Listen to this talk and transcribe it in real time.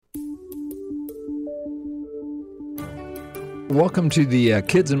Welcome to the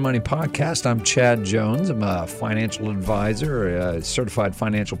Kids and Money podcast. I'm Chad Jones. I'm a financial advisor, a certified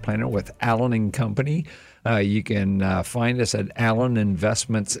financial planner with Allen & Company. You can find us at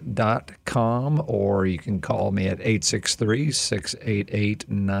alleninvestments.com, or you can call me at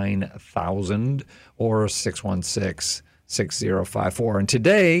 863-688-9000 or 616-6054. And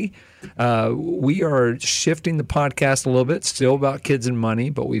today, we are shifting the podcast a little bit, still about kids and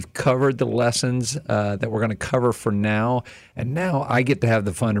money, but we've covered the lessons that we're going to cover for now. And now I get to have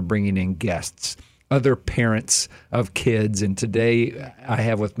the fun of bringing in guests, other parents of kids. And today I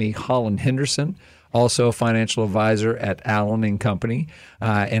have with me Hollin Henderson, also a financial advisor at Allen & Company.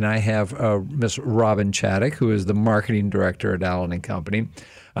 And I have Miss Robin Chaddock, who is the marketing director at Allen & Company.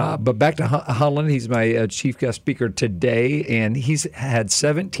 But back to Hollin, he's my chief guest speaker today, and he's had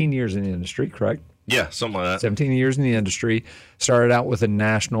 17 years in the industry, correct? Yeah, something like that. 17 years in the industry. Started out with a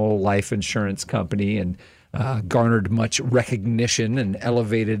national life insurance company and garnered much recognition and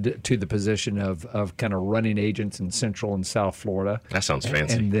elevated to the position of kind of running agents in Central and South Florida. That sounds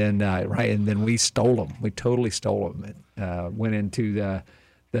fancy. And then, and then we stole them. We totally stole them. Went into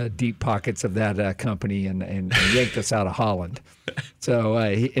the deep pockets of that company and yanked us out of Holland. So,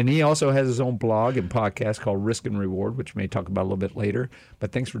 he also has his own blog and podcast called Risk and Reward, which we may talk about a little bit later.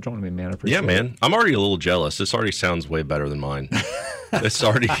 But thanks for joining me, man. I appreciate it. Yeah, man. I'm already a little jealous. This already sounds way better than mine. It's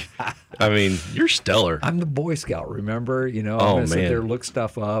already, I mean, you're stellar. I'm the Boy Scout, remember? I'm going to sit there, look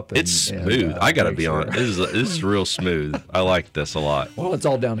stuff up. It's smooth. I got to be honest. This is real smooth. I like this a lot. Well, it's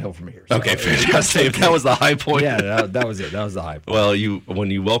all downhill from here. So. Okay, fantastic. If that was the high point. Yeah, that was it. That was the high point. Well, when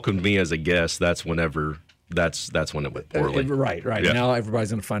you welcomed me as a guest, that's when it went poorly. Right. Yeah. Now everybody's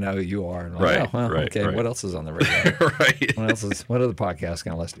going to find out who you are. And right. Okay. What else is on the radio? Right. What other podcasts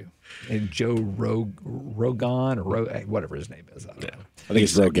can I listen to? And Joe Rogan or whatever his name is. I don't know. I think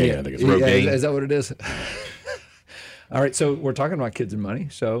it's Rogaine. Yeah. I think it's Rogaine. Is that what it is? All right, so we're talking about kids and money.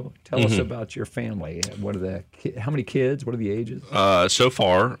 So tell us about your family. How many kids? What are the ages? So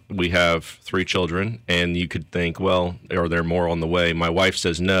far, we have 3 children, and you could think, well, are there more on the way? My wife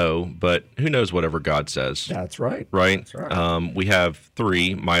says no, but who knows whatever God says. That's right. Right? That's right. We have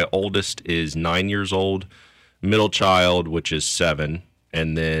 3. My oldest is 9 years old, middle child, which is 7,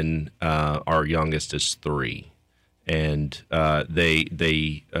 and then our youngest is 3. And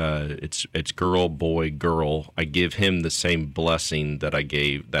it's girl, boy, girl. I give him the same blessing that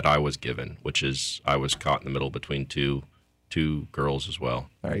I was given, which is I was caught in the middle between two girls as well.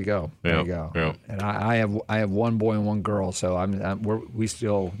 There you go. Yeah. And I have one boy and one girl, so we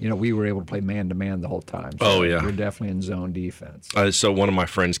still, we were able to play man to man the whole time. So yeah, we're definitely in zone defense. So one of my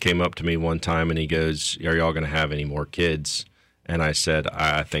friends came up to me one time and he goes, "Are y'all going to have any more kids?" And I said,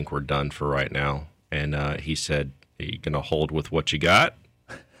 "I think we're done for right now." And he said, "Are you going to hold with what you got?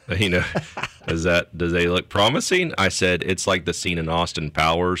 Does they look promising?" I said, "It's like the scene in Austin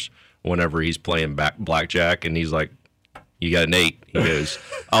Powers whenever he's playing blackjack and he's like, 'You got an 8. He goes,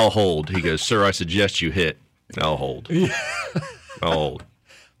 "I'll hold." He goes, "Sir, I suggest you hit." "I'll hold." I'll hold.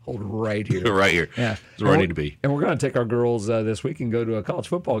 Hold right here. Right here. Yeah. That's where I need to be. And we're going to take our girls this week and go to a college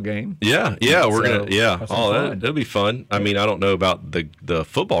football game. Yeah. We're going to, yeah. That'll be fun. I mean, I don't know about the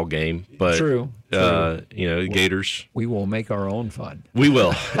football game, but True. Gators. We will make our own fun. We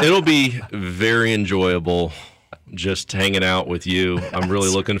will. It'll be very enjoyable just hanging out with you. I'm really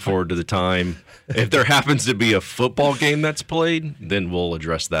looking forward to the time. If there happens to be a football game that's played, then we'll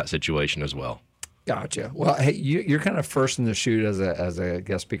address that situation as well. Gotcha. Well, hey, you're kind of first in the chute as a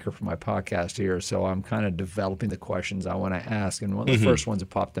guest speaker for my podcast here, so I'm kind of developing the questions I want to ask. And one of the first ones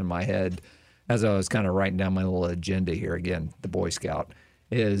that popped in my head as I was kind of writing down my little agenda here, again, the Boy Scout,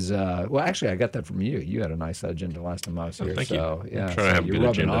 is actually I got that from you. You had a nice agenda last time I was here. Thank you. Yeah, you're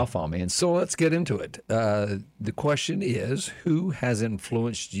rubbing off on me. And so let's get into it. The question is, who has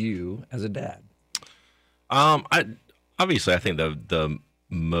influenced you as a dad? I think the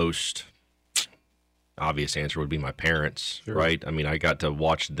most obvious answer would be my parents, Sure. right? I mean, I got to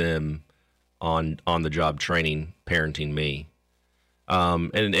watch them on the job training, parenting me.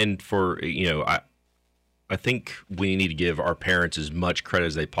 And for, I think we need to give our parents as much credit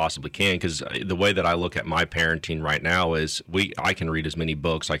as they possibly can, because the way that I look at my parenting right now is I can read as many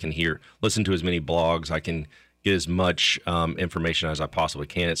books, I can listen to as many blogs, I can get as much information as I possibly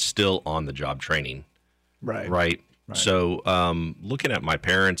can. It's still on the job training. Right. So looking at my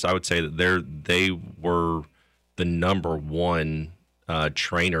parents, I would say that they were the number one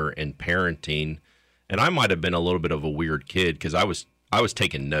trainer in parenting. And I might have been a little bit of a weird kid because I I was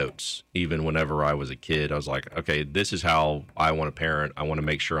taking notes even whenever I was a kid. I was like, okay, this is how I want to parent. I want to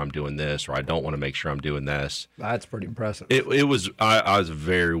make sure I'm doing this, or I don't want to make sure I'm doing this. That's pretty impressive. It was I was a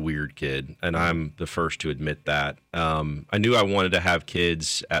very weird kid, and I'm the first to admit that. I knew I wanted to have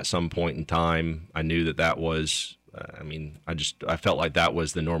kids at some point in time. I knew that was. I felt like that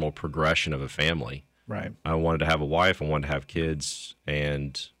was the normal progression of a family. Right. I wanted to have a wife. I wanted to have kids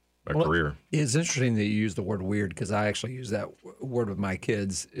and a career. It's interesting that you use the word weird, because I actually use that word with my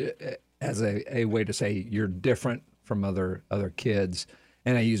kids as a way to say you're different from other kids.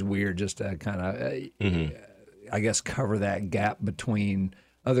 And I use weird just to kind of, I guess, cover that gap between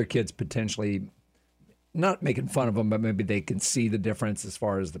other kids potentially not making fun of them, but maybe they can see the difference as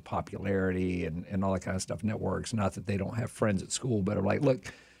far as the popularity and all that kind of stuff networks. Not that they don't have friends at school, but I'm like, look,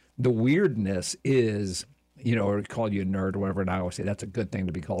 the weirdness is, or call you a nerd or whatever, and I always say that's a good thing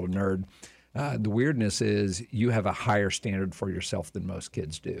to be called a nerd. The weirdness is you have a higher standard for yourself than most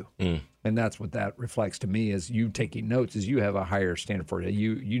kids do. And that's what that reflects to me, is you taking notes, is you have a higher standard for it.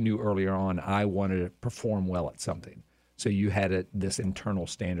 You knew earlier on I wanted to perform well at something. So you had this internal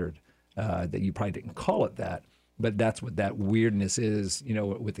standard that you probably didn't call it that, but that's what that weirdness is,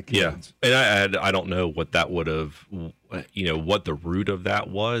 with the kids. Yeah, and I don't know what that would have, what the root of that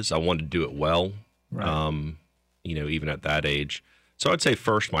was. I wanted to do it well, right. Even at that age. So I'd say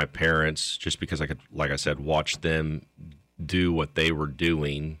first my parents, just because I could, like I said, watch them do what they were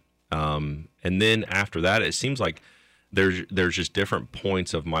doing. And then after that, it seems like there's just different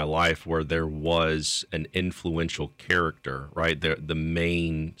points of my life where there was an influential character, right? The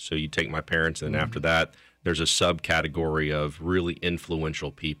main, so you take my parents, and then after that, there's a subcategory of really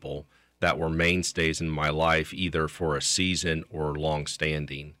influential people that were mainstays in my life, either for a season or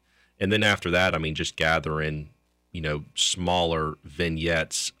long-standing. And then after that, just gathering, smaller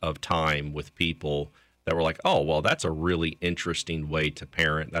vignettes of time with people that were like, oh, well, that's a really interesting way to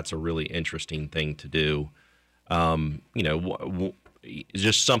parent. That's a really interesting thing to do.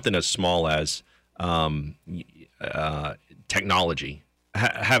 Just something as small as technology.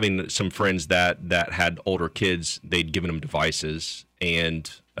 Having some friends that had older kids, they'd given them devices,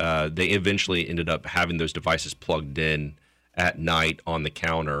 and they eventually ended up having those devices plugged in at night on the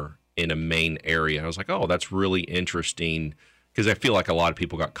counter in a main area. I was like, oh, that's really interesting, because I feel like a lot of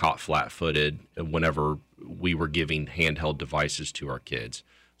people got caught flat-footed whenever we were giving handheld devices to our kids.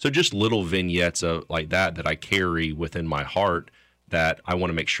 So just little vignettes like that I carry within my heart that I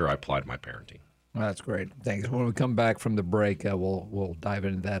want to make sure I apply to my parenting. Well, that's great. Thanks. When we come back from the break, we'll dive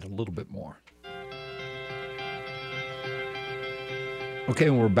into that a little bit more. Okay,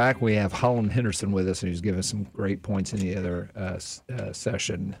 when we're back, we have Hollin Henderson with us, and he's given us some great points in the other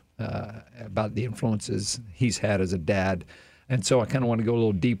session about the influences he's had as a dad. And so I kind of want to go a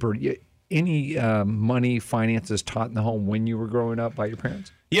little deeper. Any money, finances taught in the home when you were growing up by your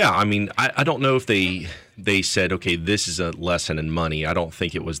parents? Yeah, I don't know if they said, okay, this is a lesson in money. I don't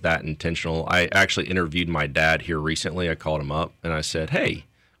think it was that intentional. I actually interviewed my dad here recently. I called him up and I said, hey,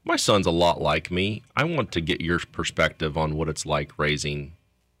 my son's a lot like me. I want to get your perspective on what it's like raising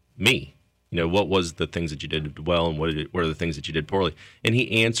me. What was the things that you did well, and what are the things that you did poorly? And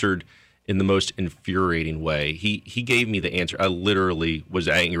he answered in the most infuriating way. He gave me the answer. I literally was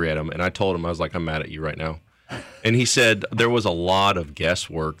angry at him, and I told him, I was like, I'm mad at you right now. And he said there was a lot of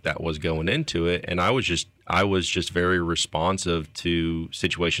guesswork that was going into it, and I was just very responsive to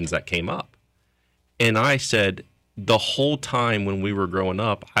situations that came up. And I said, the whole time when we were growing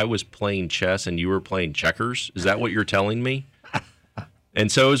up, I was playing chess and you were playing checkers. Is that what you're telling me? And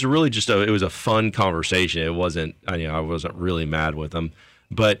so it was really it was a fun conversation. It wasn't, I wasn't really mad with him.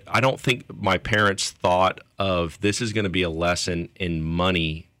 But I don't think my parents thought of this is going to be a lesson in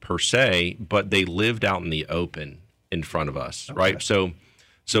money per se, but they lived out in the open in front of us, okay. Right? So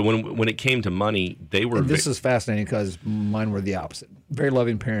when it came to money, they were... And this is fascinating because mine were the opposite. Very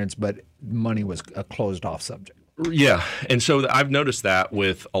loving parents, but money was a closed-off subject. Yeah, and so I've noticed that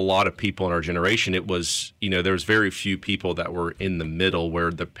with a lot of people in our generation. It was, there was very few people that were in the middle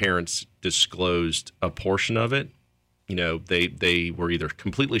where the parents disclosed a portion of it. They were either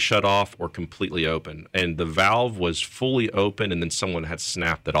completely shut off or completely open. And the valve was fully open, and then someone had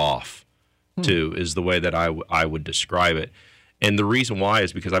snapped it off, too, is the way that I would describe it. And the reason why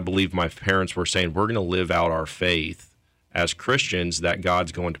is because I believe my parents were saying, we're going to live out our faith as Christians, that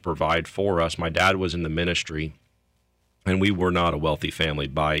God's going to provide for us. My dad was in the ministry, and we were not a wealthy family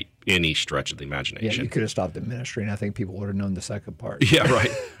by any stretch of the imagination. Yeah, you could have stopped the ministry, and I think people would have known the second part. Yeah,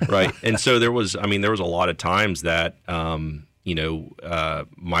 right. And so there was a lot of times that,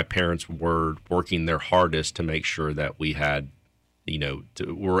 my parents were working their hardest to make sure that we had,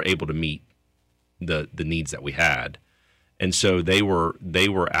 were able to meet the needs that we had. And so they were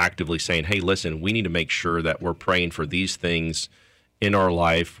actively saying, hey, listen, we need to make sure that we're praying for these things in our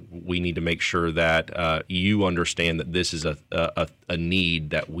life. We need to make sure that you understand that this is a need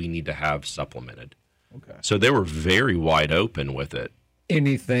that we need to have supplemented. Okay. So they were very wide open with it.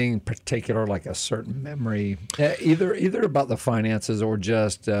 Anything particular, like a certain memory, either about the finances or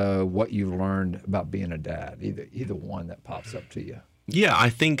just what you've learned about being a dad, either one that pops up to you? Yeah, I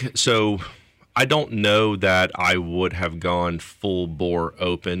think so. I don't know that I would have gone full bore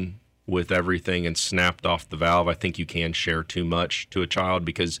open with everything and snapped off the valve. I think you can share too much to a child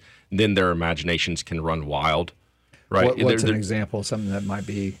because then their imaginations can run wild, right? What's an example of something that might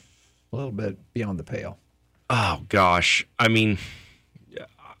be a little bit beyond the pale? Oh, gosh. I mean,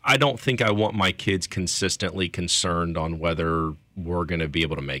 I don't think I want my kids consistently concerned on whether we're going to be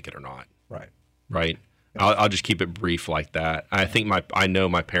able to make it or not. Right. Right. I'll just keep it brief like that. I think I know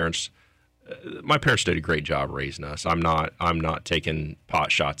my parents did a great job raising us. I'm not taking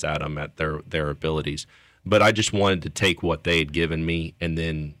pot shots at them at their abilities, but I just wanted to take what they had given me and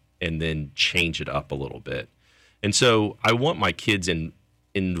then change it up a little bit. And so I want my kids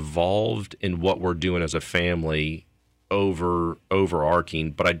involved in what we're doing as a family,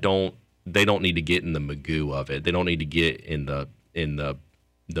 overarching, but they don't need to get in the magoo of it. They don't need to get in the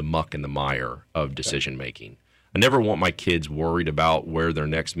muck and the mire of decision making. I never want my kids worried about where their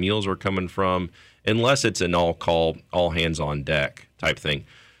next meals are coming from, unless it's an all hands on deck type thing.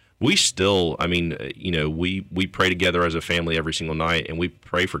 We still, I mean, we pray together as a family every single night, and we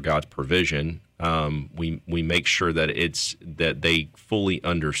pray for God's provision. We make sure that they fully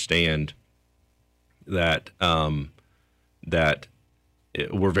understand that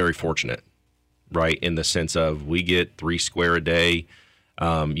we're very fortunate, right? In the sense of we get 3 square a day.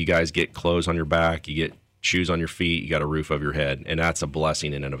 You guys get clothes on your back, you get shoes on your feet, you got a roof over your head, and that's a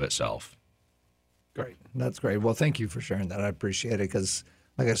blessing in and of itself. Great. That's great. Well, thank you for sharing that. I appreciate it because,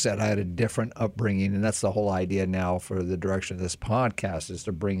 like I said, I had a different upbringing, and that's the whole idea now for the direction of this podcast is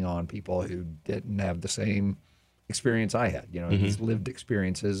to bring on people who didn't have the same experience I had, these lived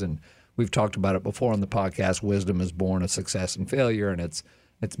experiences. And we've talked about it before on the podcast. Wisdom is born of success and failure, and it's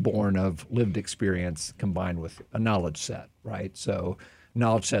born of lived experience combined with a knowledge set, right? So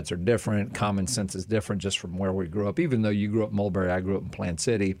knowledge sets are different. Common sense is different just from where we grew up. Even though you grew up in Mulberry, I grew up in Plant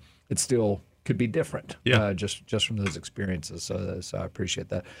City, it still could be different just from those experiences. So I appreciate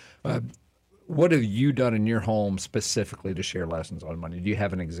that. What have you done in your home specifically to share lessons on money? Do you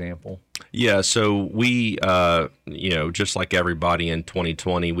have an example? Yeah, so we, just like everybody in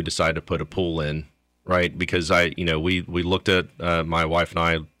 2020, we decided to put a pool in, right? Because we looked at, my wife and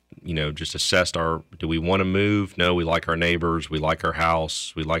I, just assessed do we want to move? No, we like our neighbors. We like our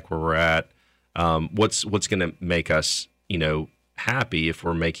house. We like where we're at. What's going to make us, happy if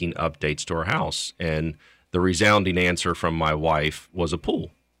we're making updates to our house? And the resounding answer from my wife was a pool.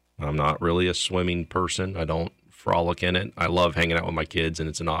 I'm not really a swimming person. I don't frolic in it. I love hanging out with my kids, and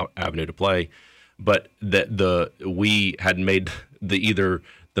it's an avenue to play. But we had made either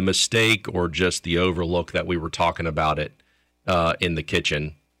the mistake or just the overlook that we were talking about it in the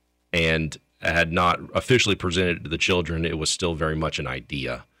kitchen, and had not officially presented it to the children. It was still very much an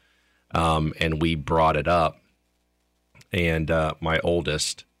idea. And we brought it up, and my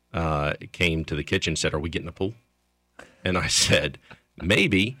oldest came to the kitchen and said, "Are we getting a pool?" And I said,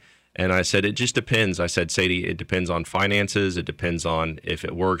 "Maybe." And I said, "It just depends." I said, "Sadie, it depends on finances. It depends on if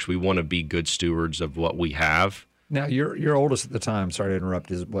it works. We want to be good stewards of what we have." Now, your oldest at the time, sorry to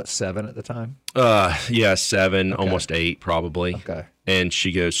interrupt, is what, 7 at the time? Yeah, 7, okay. Almost 8 probably. Okay. And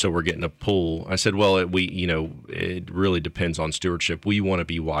she goes, "So we're getting a pool." I said, "Well, it really depends on stewardship. We want to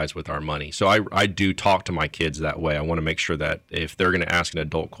be wise with our money." So I do talk to my kids that way. I want to make sure that if they're going to ask an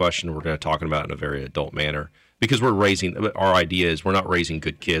adult question, we're going to talk about it in a very adult manner. Because our idea is we're not raising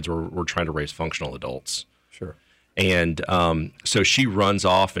good kids. We're trying to raise functional adults. Sure. And so she runs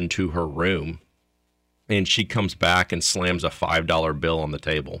off into her room, and she comes back and slams a $5 bill on the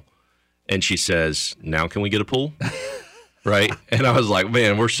table. And she says, "Now can we get a pool?" Right? And I was like,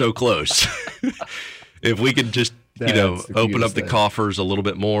 man, we're so close. If we could just, open up the coffers a little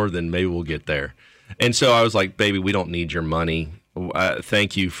bit more, then maybe we'll get there. And so I was like, "Baby, we don't need your money.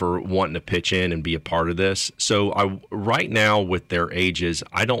 Thank you for wanting to pitch in and be a part of this." So right now with their ages,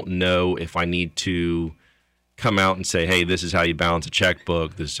 I don't know if I need to come out and say, "Hey, this is how you balance a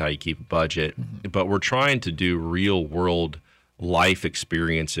checkbook. This is how you keep a budget." Mm-hmm. But we're trying to do real world life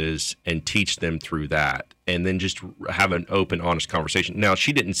experiences and teach them through that, and then just have an open, honest conversation. Now,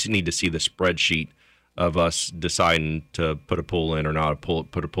 she didn't need to see the spreadsheet of us deciding to put a pool in or not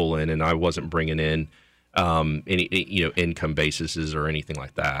put a pool in, and I wasn't bringing in any income bases or anything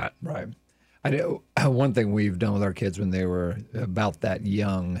like that. Right. I know one thing we've done with our kids when they were about that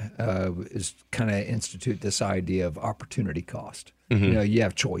young is kind of institute this idea of opportunity cost. You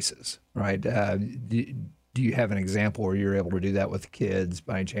have choices, right? Do you have an example where you're able to do that with kids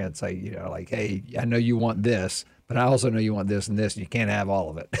by any chance? Like, hey, I know you want this, but I also know you want this and this, and you can't have all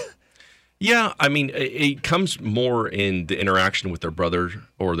of it. Yeah, I mean, it comes more in the interaction with their brother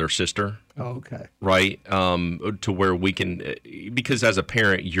or their sister. Oh, okay. Right? To where we can, because as a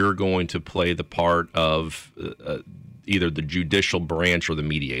parent, you're going to play the part of either the judicial branch or the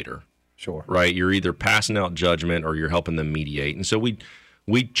mediator. Sure. Right? You're either passing out judgment or you're helping them mediate. And so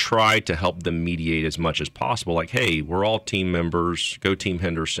we try to help them mediate as much as possible. Like, hey, we're all team members. Go Team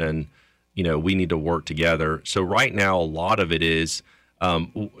Henderson. We need to work together. So right now, a lot of it is,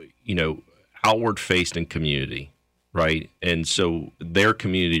 outward faced in community, right? And so their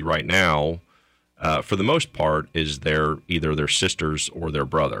community right now, for the most part, is either their sisters or their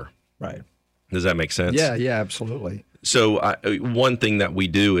brother. Right. Does that make sense? Yeah, absolutely. So one thing that we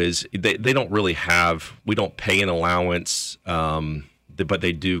do is they don't really we don't pay an allowance, but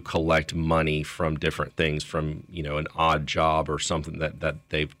they do collect money from different things, from an odd job or something that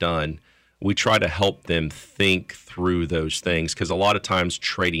they've done. We try to help them think through those things, because a lot of times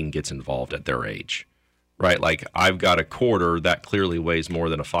trading gets involved at their age, right? Like, I've got a quarter that clearly weighs more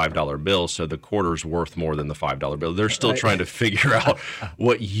than a $5 bill, so the quarter's worth more than the $5 bill. They're still trying to figure out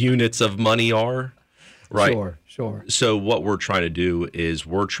what units of money are, right? Sure. So what we're trying to do is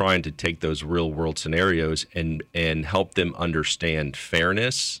we're trying to take those real world scenarios and help them understand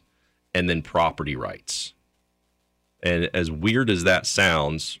fairness and then property rights. And as weird as that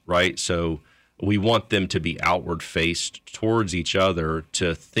sounds, right? So we want them to be outward faced towards each other,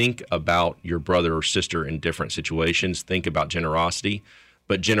 to think about your brother or sister in different situations, think about generosity,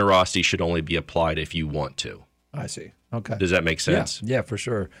 but generosity should only be applied if you want to. I see. Okay. Does that make sense? Yeah, for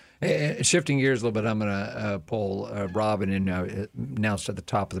sure. Shifting gears a little bit, I'm going to pull Robin in. Announced at the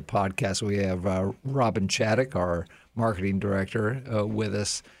top of the podcast, we have Robin Chaddock, our marketing director, with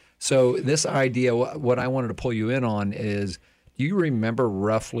us. So this idea, what I wanted to pull you in on is, do you remember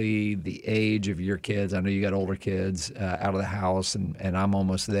roughly the age of your kids? I know you got older kids out of the house, and I'm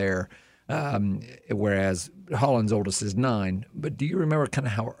almost there, whereas Hollin's oldest is 9. But do you remember kind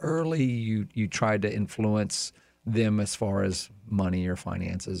of how early you tried to influence them as far as money or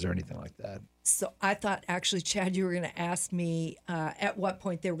finances or anything like that? So I thought, actually, Chad, you were going to ask me at what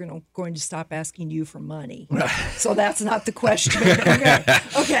point they were going to stop asking you for money. So that's not the question.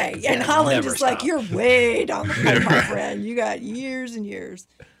 Okay. And Hollin is like, you're way down the pipe, my friend. You got years and years.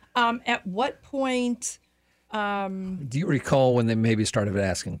 At what point? Do you recall when they maybe started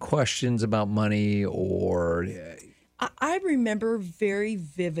asking questions about money, or? I remember very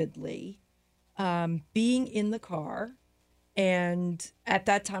vividly being in the car. And at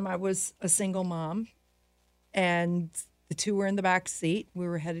that time, I was a single mom, and the 2 were in the back seat. We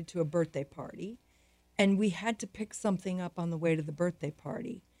were headed to a birthday party, and we had to pick something up on the way to the birthday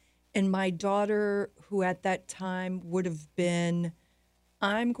party. And my daughter, who at that time would have been,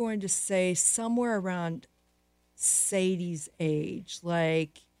 I'm going to say, somewhere around Sadie's age,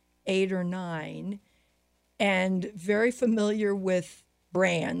 like 8 or 9, and very familiar with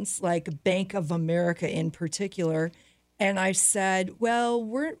brands like Bank of America in particular. And I said, well,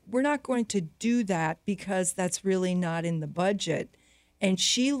 we're not going to do that because that's really not in the budget. And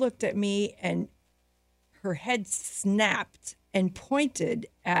she looked at me and her head snapped and pointed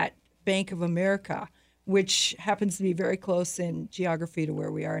at Bank of America, which happens to be very close in geography to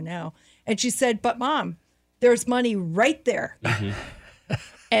where we are now. And she said, but Mom, there's money right there. Mm-hmm.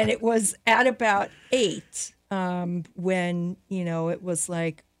 And it was at about 8 when, it was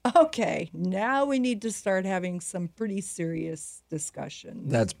like, okay, now we need to start having some pretty serious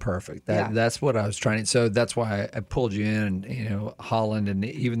discussions. That's perfect. That's what I was trying to. So that's why I pulled you in, Hollin. And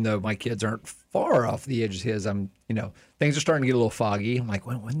even though my kids aren't far off the edge of his, things are starting to get a little foggy. I'm like,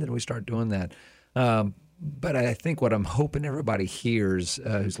 when did we start doing that? But I think what I'm hoping everybody hears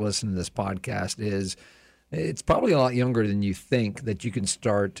who's listening to this podcast is, it's probably a lot younger than you think that you can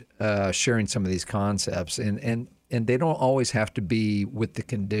start sharing some of these concepts, and they don't always have to be with the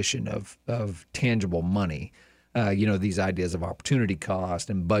condition of tangible money. These ideas of opportunity cost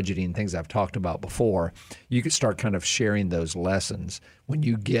and budgeting, things I've talked about before. You could start kind of sharing those lessons when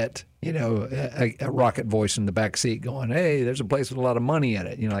you get, a rocket voice in the back seat going, hey, there's a place with a lot of money in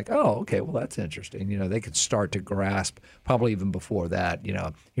it. You're like, oh, okay, well, that's interesting. They could start to grasp probably even before that,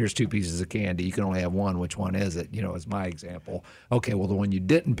 here's 2 pieces of candy. You can only have one. Which one is it? As my example. Okay, well, the one you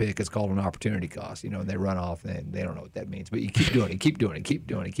didn't pick is called an opportunity cost, and they run off and they don't know what that means. But you keep doing it, keep doing it, keep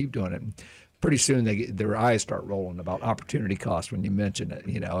doing it, keep doing it. pretty soon their eyes start rolling about opportunity cost when you mention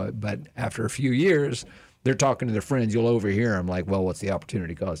it, But after a few years, they're talking to their friends. You'll overhear them like, "Well, what's the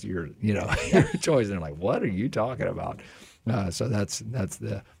opportunity cost of your your choice?" And they're like, "What are you talking about?" So that's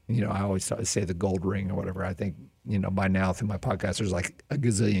the I always say the gold ring or whatever. I think by now through my podcast there's like a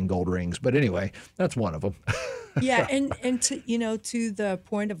gazillion gold rings, but anyway, that's one of them. Yeah, and to to the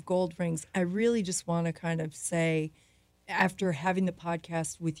point of gold rings, I really just want to kind of say, after having the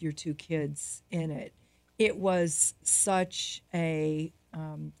podcast with your two kids in it, it was such a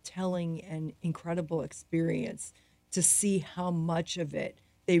telling and incredible experience to see how much of it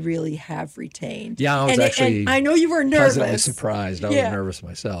they really have retained. Yeah, I was and I know you were nervous. Pleasantly surprised. I was nervous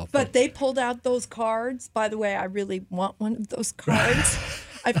myself. But they pulled out those cards. By the way, I really want one of those cards.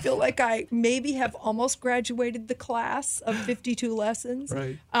 I feel like I maybe have almost graduated the class of 52 lessons.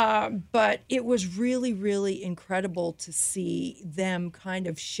 Right. But it was really, really incredible to see them kind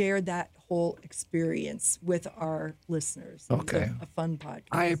of share that whole experience with our listeners. Okay. It was a fun podcast.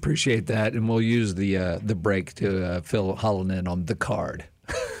 I appreciate that, and we'll use the break to fill Hollin in on the card.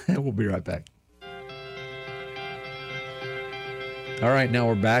 And we'll be right back. All right, now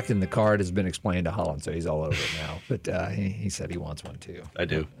we're back, and the card has been explained to Hollin, so he's all over it now. But he said he wants one too. I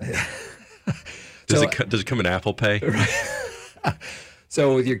do. Does it come in Apple Pay?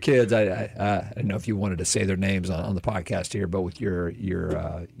 So with your kids, I don't know if you wanted to say their names on the podcast here, but with your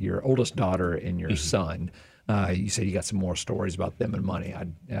oldest daughter and your son, you said you got some more stories about them and money.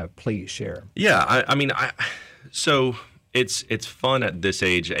 Please share. Yeah, so it's fun at this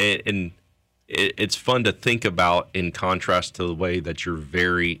age, and it's fun to think about in contrast to the way that you're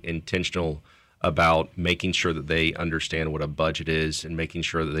very intentional about making sure that they understand what a budget is and making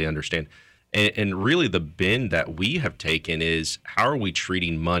sure that they understand. And really the bend that we have taken is, how are we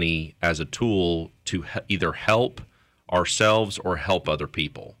treating money as a tool to either help ourselves or help other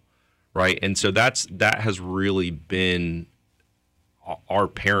people, right? And so that has really been our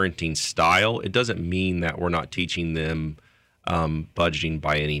parenting style. It doesn't mean that we're not teaching them budgeting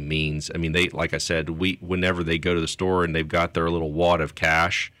by any means. I mean, like I said, whenever they go to the store and they've got their little wad of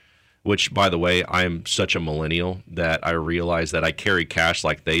cash, which, by the way, I'm such a millennial that I realize that I carry cash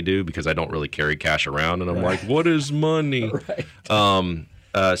like they do because I don't really carry cash around. And I'm like, what is money?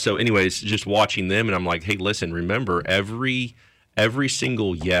 Right. So anyways, just watching them, and I'm like, hey, listen, remember, every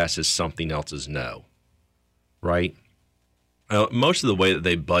single yes is something else's no, right? Most of the way that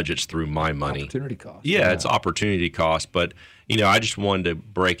they budget's through my money. Opportunity cost. Yeah, it's opportunity cost. But, I just wanted to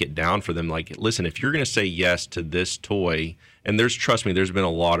break it down for them. Like, listen, if you're going to say yes to this toy, and trust me, there's been a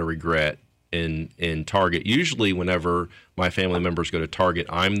lot of regret in Target. Usually whenever my family members go to Target,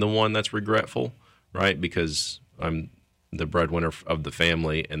 I'm the one that's regretful, right? Because I'm the breadwinner of the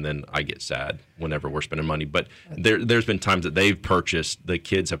family, and then I get sad whenever we're spending money. But there's been times that the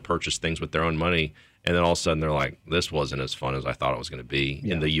kids have purchased things with their own money, and then all of a sudden they're like, this wasn't as fun as I thought it was going to be,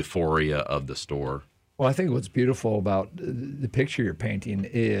 in the euphoria of the store. Well, I think what's beautiful about the picture you're painting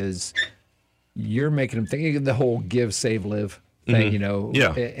is you're making them think of the whole give, save, live thing,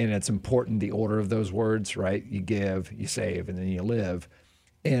 Yeah. And it's important, the order of those words, right? You give, you save, and then you live.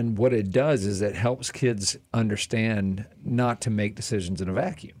 And what it does is it helps kids understand not to make decisions in a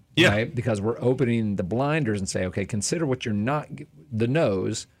vacuum, right? Because we're opening the blinders and say, okay, consider what you're not, the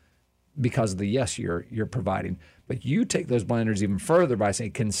no's, because of the yes you're providing. But you take those blinders even further by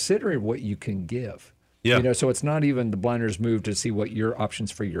saying, consider what you can give. Yeah. So it's not even the blinders move to see what your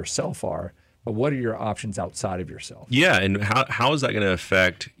options for yourself are, but what are your options outside of yourself? Yeah, and how is that going to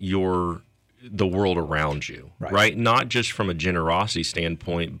affect the world around you, right? Not just from a generosity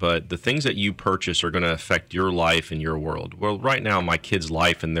standpoint, but the things that you purchase are going to affect your life and your world. Well, right now, my kids'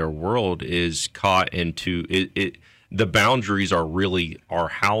 life and their world is caught into it. The boundaries are really our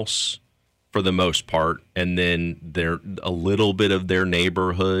house for the most part, and then a little bit of their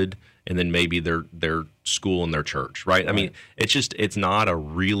neighborhood, and then maybe their school and their church, right? I mean, it's not a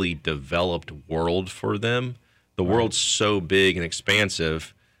really developed world for them. The world's so big and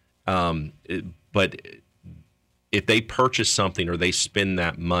expansive, but if they purchase something or they spend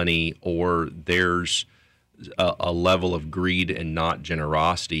that money, or there's a level of greed and not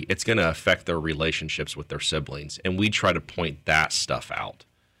generosity, it's going to affect their relationships with their siblings. And we try to point that stuff out.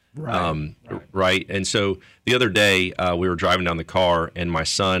 Right. And so the other day we were driving down the car, and my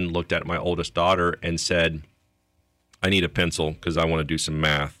son looked at my oldest daughter and said, I need a pencil because I want to do some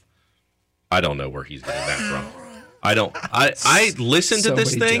math. I don't know where he's getting that from. I listened to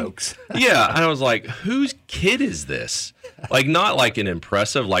this thing. Jokes. Yeah. And I was like, who's kid is this? Like, not like an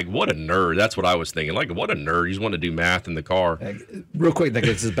impressive, like, what a nerd. That's what I was thinking. Like, what a nerd. He's wanting to do math in the car. Real quick, that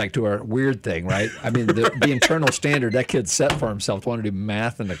gets us back to our weird thing, right? I mean, the internal standard that kid set for himself to want to do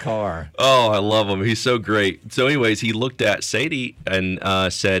math in the car. Oh, I love him. He's so great. So anyways, he looked at Sadie and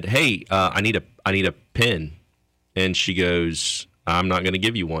said, hey, I need a pen. And she goes, I'm not going to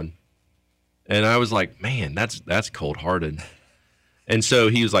give you one. And I was like, man, that's cold-hearted. And so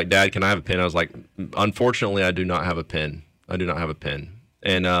he was like, Dad, can I have a pen? I was like, unfortunately, I do not have a pen. I do not have a pen.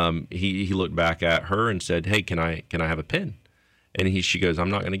 And he looked back at her and said, hey, can I have a pen? And she goes, I'm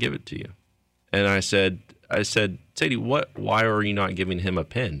not going to give it to you. And I said, Sadie, why are you not giving him a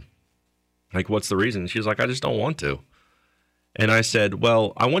pen? Like, what's the reason? She was like, I just don't want to. And I said,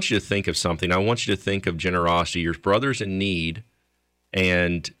 well, I want you to think of something. I want you to think of generosity. Your brother's in need,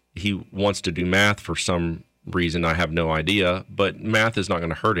 and he wants to do math for some reason. I have no idea, but math is not going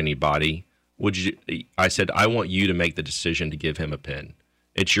to hurt anybody. I said, I want you to make the decision to give him a pen.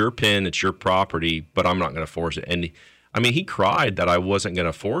 It's your pen, it's your property, but I'm not going to force it. And I mean, he cried that I wasn't going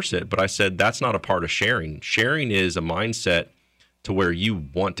to force it, but I said, that's not a part of sharing. Sharing is a mindset to where you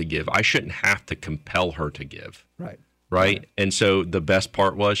want to give. I shouldn't have to compel her to give. Right. Right. And so the best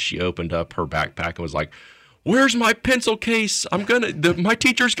part was she opened up her backpack and was like, where's my pencil case? My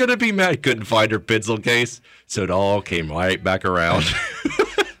teacher's going to be mad. Couldn't find her pencil case. So it all came right back around.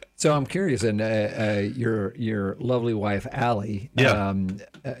 So I'm curious, and your lovely wife, Allie,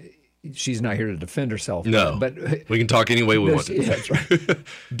 she's not here to defend herself. No, but we can talk any way we want to. Yeah, that's right.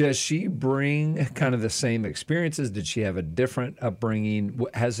 Does she bring kind of the same experiences? Did she have a different upbringing?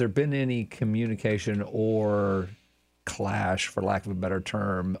 Has there been any communication or clash, for lack of a better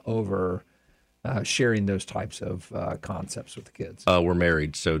term, over sharing those types of concepts with the kids? We're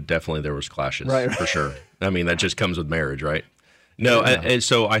married, so definitely there was clashes, right. For sure. I mean, that just comes with marriage, right? No, and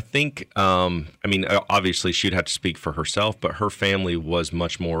so I think, I mean, obviously she'd have to speak for herself, but her family was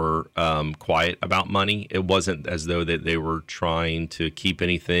much more quiet about money. It wasn't as though that they were trying to keep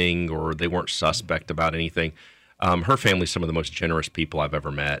anything or they weren't suspect about anything. Her family's some of the most generous people I've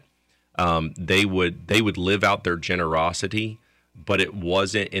ever met. They would live out their generosity, but it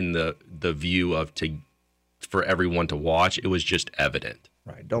wasn't in the view of for everyone to watch. It was just evident.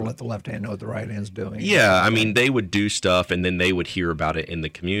 Right. Don't let the left hand know what the right hand's doing. Yeah. I mean, they would do stuff and then they would hear about it in the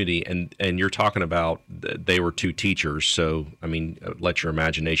community. And you're talking about they were two teachers. So, I mean, let your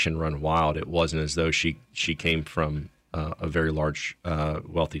imagination run wild. It wasn't as though she came from a very large,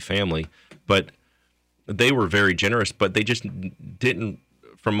 wealthy family. But they were very generous, but they just didn't,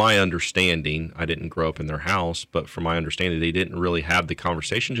 from my understanding, I didn't grow up in their house, but from my understanding, they didn't really have the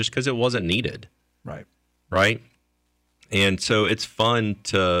conversation just because it wasn't needed. Right. Right. And so it's fun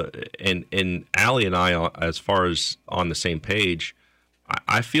and Allie and I, as far as on the same page,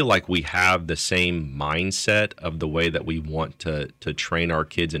 I feel like we have the same mindset of the way that we want to train our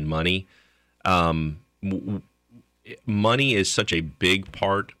kids in money. Money is such a big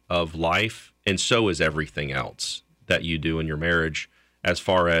part of life, and so is everything else that you do in your marriage as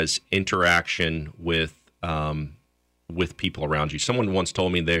far as interaction with people around you. Someone once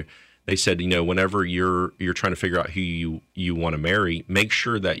told me they said, whenever you're trying to figure out who you want to marry, make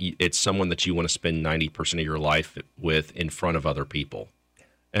sure that it's someone that you want to spend 90% of your life with in front of other people.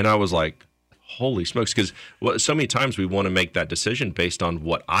 And I was like, holy smokes, because so many times we want to make that decision based on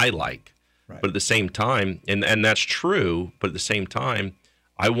what I like. Right. But at the same time, and that's true, but at the same time,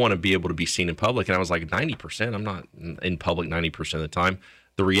 I want to be able to be seen in public. And I was like, 90%, I'm not in public 90% of the time.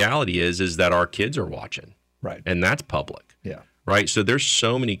 The reality is that our kids are watching. Right. And that's public. Yeah. Right. So there's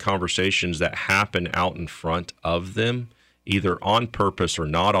so many conversations that happen out in front of them, either on purpose or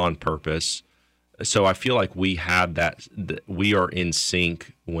not on purpose. So I feel like we have that we are in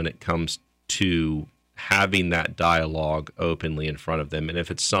sync when it comes to having that dialogue openly in front of them. And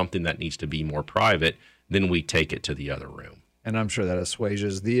if it's something that needs to be more private, then we take it to the other room. And I'm sure that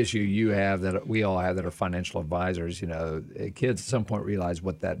assuages the issue you have, that we all have, that are financial advisors. Kids at some point realize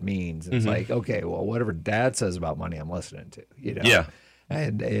what that means. It's like, okay, well, whatever Dad says about money, I'm listening to. Yeah.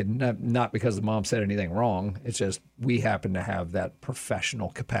 And not because the mom said anything wrong. It's just we happen to have that professional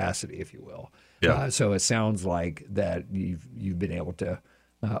capacity, if you will. Yeah. So it sounds like that you've been able to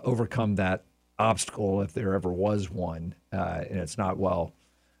overcome that obstacle, if there ever was one. And it's not, well,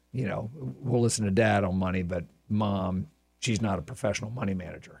 we'll listen to Dad on money, but Mom, she's not a professional money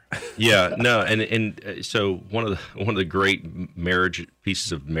manager. Yeah, no, and so one of the great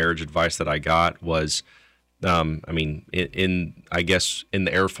pieces of marriage advice that I got was, I guess in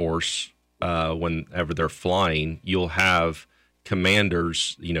the Air Force, whenever they're flying, you'll have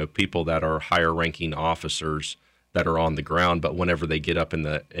commanders, people that are higher ranking officers that are on the ground, but whenever they get up in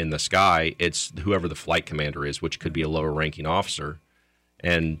the sky, it's whoever the flight commander is, which could be a lower ranking officer.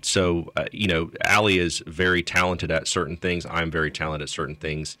 And so, Allie is very talented at certain things. I'm very talented at certain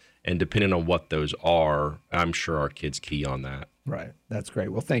things. And depending on what those are, I'm sure our kids key on that. Right. That's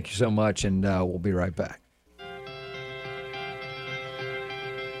great. Well, thank you so much, and we'll be right back.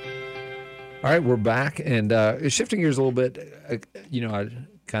 All right, we're back, and shifting gears a little bit, I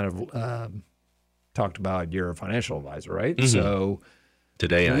kind of talked about your financial advisor, right? Mm-hmm. So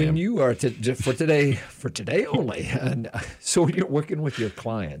today I am. When you are, for today only, and so when you're working with your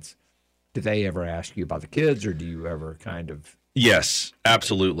clients, do they ever ask you about the kids, or do you ever kind of... Yes,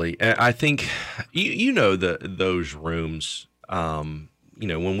 absolutely. And I think, those rooms,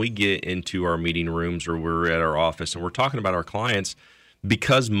 when we get into our meeting rooms or we're at our office and we're talking about our clients,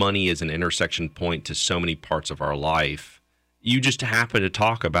 because money is an intersection point to so many parts of our life, you just happen to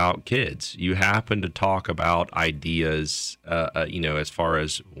talk about kids. You happen to talk about ideas, as far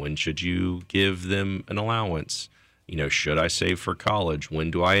as when should you give them an allowance? Should I save for college? When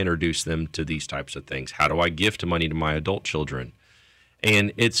do I introduce them to these types of things? How do I gift money to my adult children?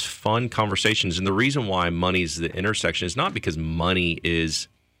 And it's fun conversations. And the reason why money's the intersection is not because money is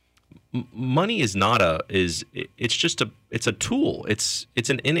not it's a tool. It's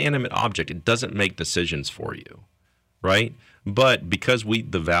an inanimate object. It doesn't make decisions for you, right? But because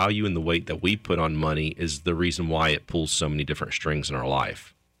the value and the weight that we put on money is the reason why it pulls so many different strings in our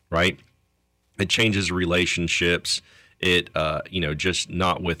life, right? It changes relationships. It, just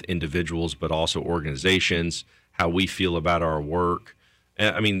not with individuals, but also organizations, how we feel about our work.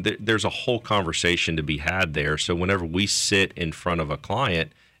 I mean, there's a whole conversation to be had there. So whenever we sit in front of a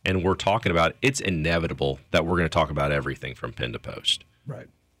client and we're talking about it, it's inevitable that we're going to talk about everything from pen to post. Right.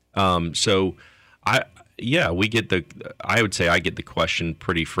 So I would say I get the question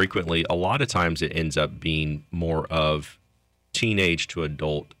pretty frequently. A lot of times it ends up being more of teenage to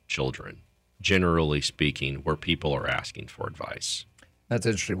adult children, generally speaking, where people are asking for advice. That's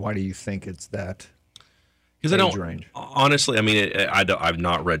interesting. Why do you think it's that? Because I don't, honestly, I mean, I've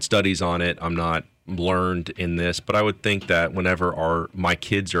not read studies on it. I'm not learned in this, but I would think that whenever when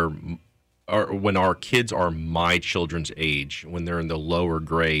our kids are my children's age, when they're in the lower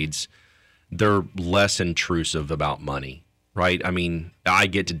grades, they're less intrusive about money, right? I mean, I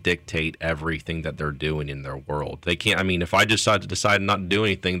get to dictate everything that they're doing in their world. They can't, I mean, if I decide not to do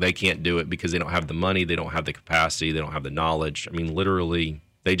anything, they can't do it because they don't have the money, they don't have the capacity, they don't have the knowledge. I mean, literally,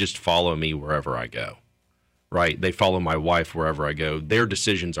 they just follow me wherever I go, right? They follow my wife wherever I go. Their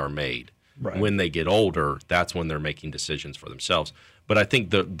decisions are made. Right. When they get older, that's when they're making decisions for themselves. But I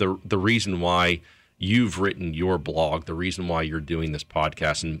think the reason why you've written your blog, the reason why you're doing this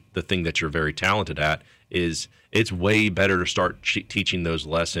podcast, and the thing that you're very talented at is it's way better to start teaching those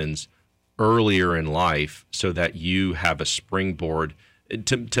lessons earlier in life so that you have a springboard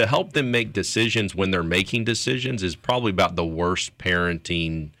to help them make decisions when they're making decisions is probably about the worst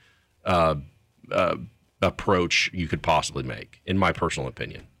parenting approach you could possibly make, in my personal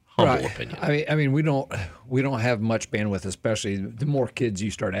opinion. Humble opinion. I mean, we don't have much bandwidth, especially the more kids you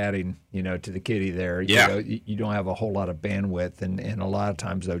start adding, to the kitty there. Yeah. You don't have a whole lot of bandwidth, and a lot of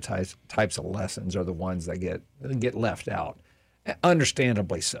times those types of lessons are the ones that get left out,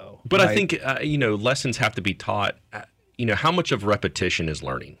 understandably so. But right? I think lessons have to be taught. How much of repetition is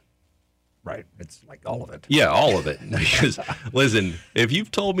learning? Right. It's like all of it. Yeah, all of it. Because, listen, if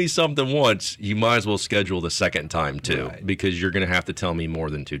you've told me something once, you might as well schedule the second time, too, right, because you're going to have to tell me more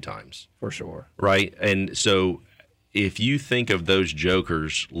than 2 times. For sure. Right? And so if you think of those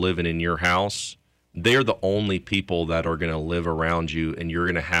jokers living in your house, they're the only people that are going to live around you, and you're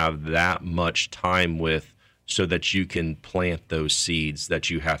going to have that much time with so that you can plant those seeds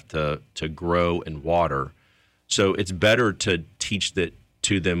that you have to grow and water. So it's better to teach that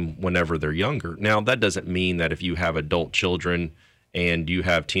to them whenever they're younger. Now, that doesn't mean that if you have adult children and you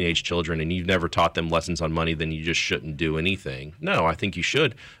have teenage children and you've never taught them lessons on money, then you just shouldn't do anything. No, I think you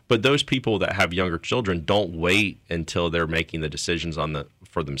should. But those people that have younger children, don't wait until they're making the decisions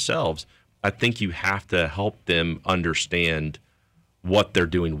for themselves. I think you have to help them understand what they're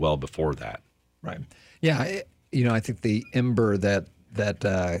doing well before that. Right. Yeah. I think the ember that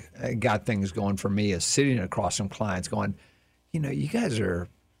got things going for me is sitting across some clients going, you guys are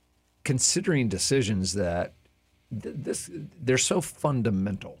considering decisions that they're so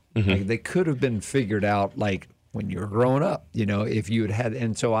fundamental. Mm-hmm. Like they could have been figured out like when you were growing up, if you had,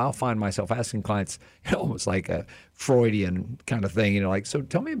 and so I'll find myself asking clients almost like a Freudian kind of thing, like, so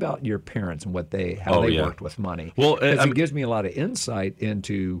tell me about your parents and how they worked with money. Well, it gives me a lot of insight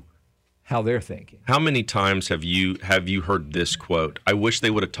into how they're thinking. How many times have you heard this quote? I wish they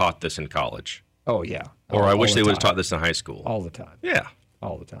would have taught this in college. Oh yeah. Or I wish all they the would have time. taught this in high school. All the time. Yeah.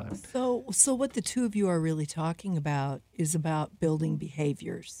 All the time. So what the two of you are really talking about is about building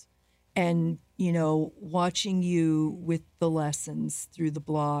behaviors. And, watching you with the lessons through the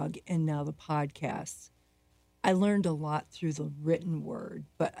blog and now the podcast, I learned a lot through the written word,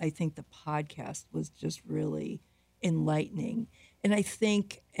 but I think the podcast was just really enlightening. And I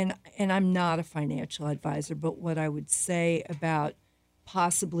think, and I'm not a financial advisor, but what I would say about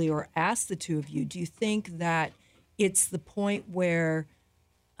possibly, or ask the two of you, do you think that it's the point where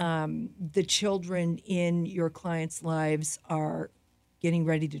the children in your clients' lives are getting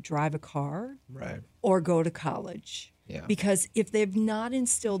ready to drive a car Right. or go to college? Yeah. Because if they've not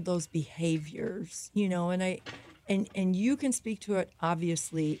instilled those behaviors, and you can speak to it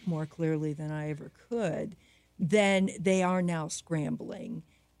obviously more clearly than I ever could, then they are now scrambling,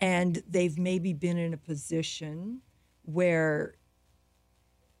 and they've maybe been in a position where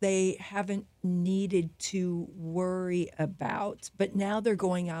they haven't needed to worry about, but now they're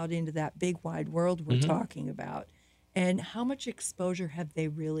going out into that big wide world we're talking about. And how much exposure have they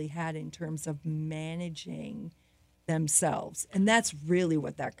really had in terms of managing themselves? And that's really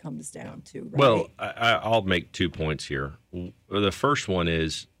what that comes down to, right? Well, I'll make 2 points here. The first one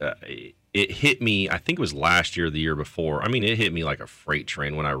is it hit me, I think it was last year or the year before. I mean, it hit me like a freight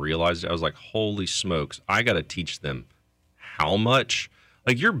train when I realized it. I was like, holy smokes, I got to teach them how much.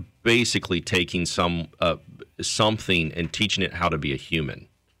 Like, you're basically taking something and teaching it how to be a human.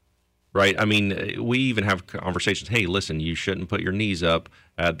 Right. I mean, we even have conversations. Hey, listen, you shouldn't put your knees up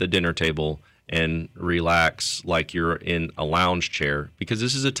at the dinner table and relax like you're in a lounge chair, because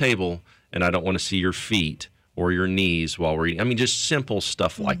this is a table and I don't want to see your feet or your knees while we're eating. I mean, just simple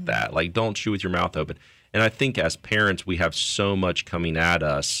stuff like that. Like, don't chew with your mouth open. And I think as parents, we have so much coming at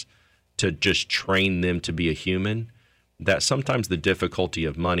us to just train them to be a human, that sometimes the difficulty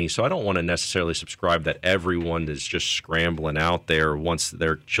of money. So I don't want to necessarily subscribe that everyone is just scrambling out there once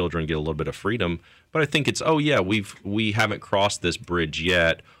their children get a little bit of freedom. But I think it's, we haven't crossed this bridge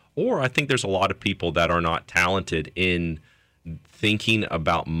yet. Or I think there's a lot of people that are not talented in thinking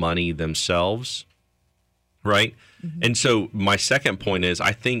about money themselves. Right. Mm-hmm. And so my second point is,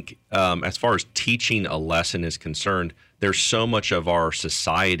 I think as far as teaching a lesson is concerned, there's so much of our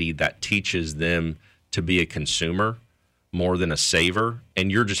society that teaches them to be a consumer more than a saver, and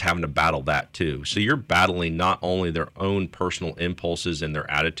you're just having to battle that too. So you're battling not only their own personal impulses and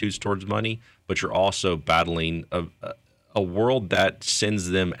their attitudes towards money, but you're also battling a world that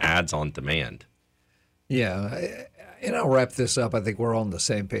sends them ads on demand. Yeah, and I'll wrap this up. I think we're on the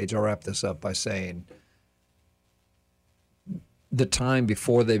same page. I'll wrap this up by saying the time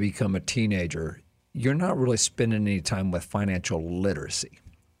before they become a teenager, you're not really spending any time with financial literacy.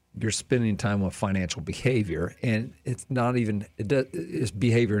 You're spending time with financial behavior, and it's not even it's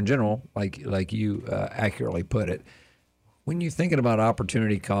behavior in general, like you accurately put it. When you're thinking about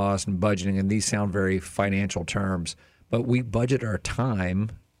opportunity cost and budgeting, and these sound very financial terms, but we budget our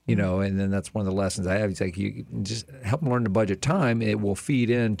time, and then that's one of the lessons I have. It's like, you just help them learn to budget time. It will feed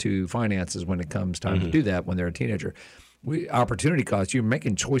into finances when it comes time to do that when they're a teenager. Opportunity cost, you're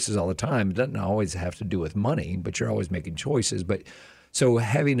making choices all the time. It doesn't always have to do with money, but you're always making choices. But so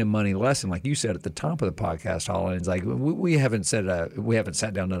having a money lesson, like you said at the top of the podcast, Hollin, is like, we haven't sat down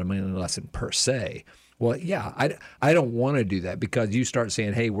and done a money lesson per se. Well, yeah, I don't want to do that, because you start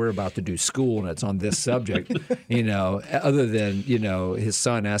saying, hey, we're about to do school and it's on this subject, other than, his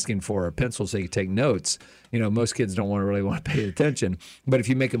son asking for a pencil so he can take notes. Most kids don't really want to pay attention. But if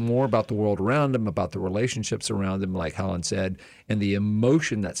you make it more about the world around them, about the relationships around them, like Hollin said, and the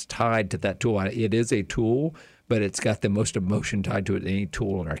emotion that's tied to that tool, it is a tool, but it's got the most emotion tied to it than any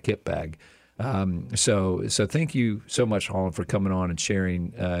tool in our kit bag. So thank you so much, Hollin, for coming on and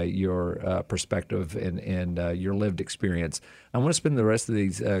sharing your perspective and your lived experience. I want to spend the rest of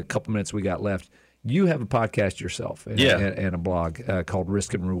these couple minutes we got left. You have a podcast yourself and a blog called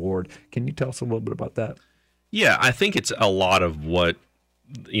Risk and Reward. Can you tell us a little bit about that? Yeah, I think it's a lot of what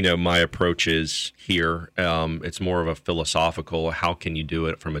my approach is here. It's more of a philosophical, how can you do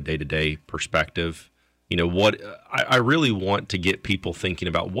it from a day-to-day perspective? What I really want to get people thinking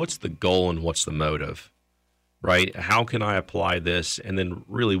about, what's the goal and what's the motive, right? How can I apply this? And then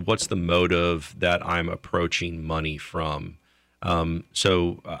really, what's the motive that I'm approaching money from?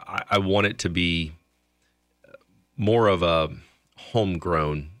 So I want it to be more of a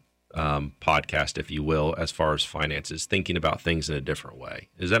homegrown podcast, if you will, as far as finances, thinking about things in a different way.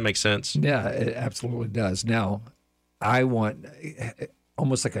 Does that make sense? Yeah, it absolutely does. Now, I want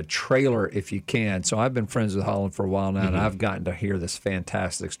almost like a trailer, if you can. So I've been friends with Hollin for a while now, and I've gotten to hear this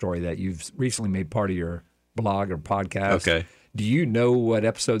fantastic story that you've recently made part of your blog or podcast. Okay. Do you know what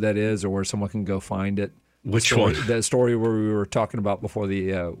episode that is, or where someone can go find it? Which one? The story where we were talking about before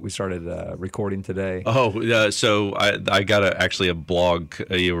we started recording today. Oh, so I got actually a blog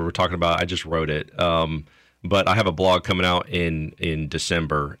you were talking about. I just wrote it. But I have a blog coming out in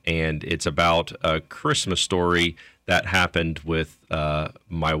December, and it's about a Christmas story that happened with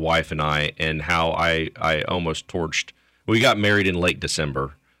my wife and I, and how I almost torched. We got married in late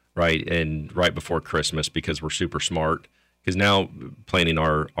December, right, and right before Christmas, because we're super smart. Because now planning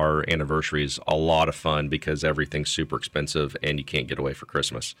our anniversary is a lot of fun, because everything's super expensive and you can't get away for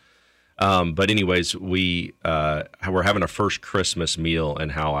Christmas. But anyways, we're having a first Christmas meal,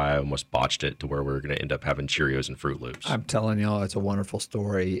 and how I almost botched it to where we're going to end up having Cheerios and Fruit Loops. I'm telling y'all, it's a wonderful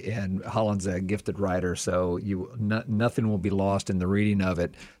story, and Hollin's a gifted writer, so nothing will be lost in the reading of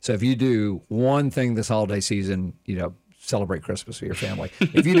it. So if you do one thing this holiday season, celebrate Christmas with your family.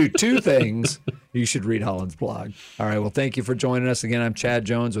 If you do two things, you should read Hollin's blog. All right. Well, thank you for joining us. Again, I'm Chad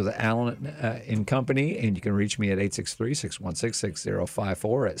Jones with Allen & Company, and you can reach me at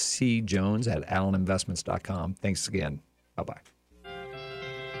 863-616-6054 at cjones@alleninvestments.com. Thanks again. Bye-bye.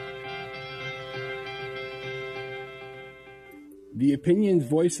 The opinions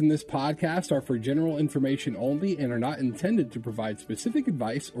voiced in this podcast are for general information only and are not intended to provide specific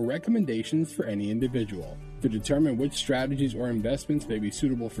advice or recommendations for any individual. To determine which strategies or investments may be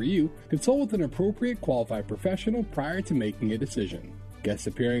suitable for you, consult with an appropriate qualified professional prior to making a decision. Guests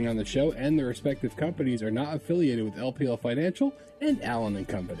appearing on the show and their respective companies are not affiliated with LPL Financial and Allen &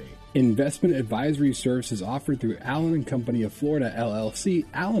 Company. Investment advisory services offered through Allen & Company of Florida, LLC,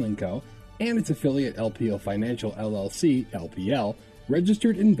 Allen & Co., and its affiliate LPL Financial LLC, LPL,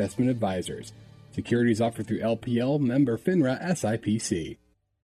 registered investment advisors. Securities offered through LPL, member FINRA, SIPC.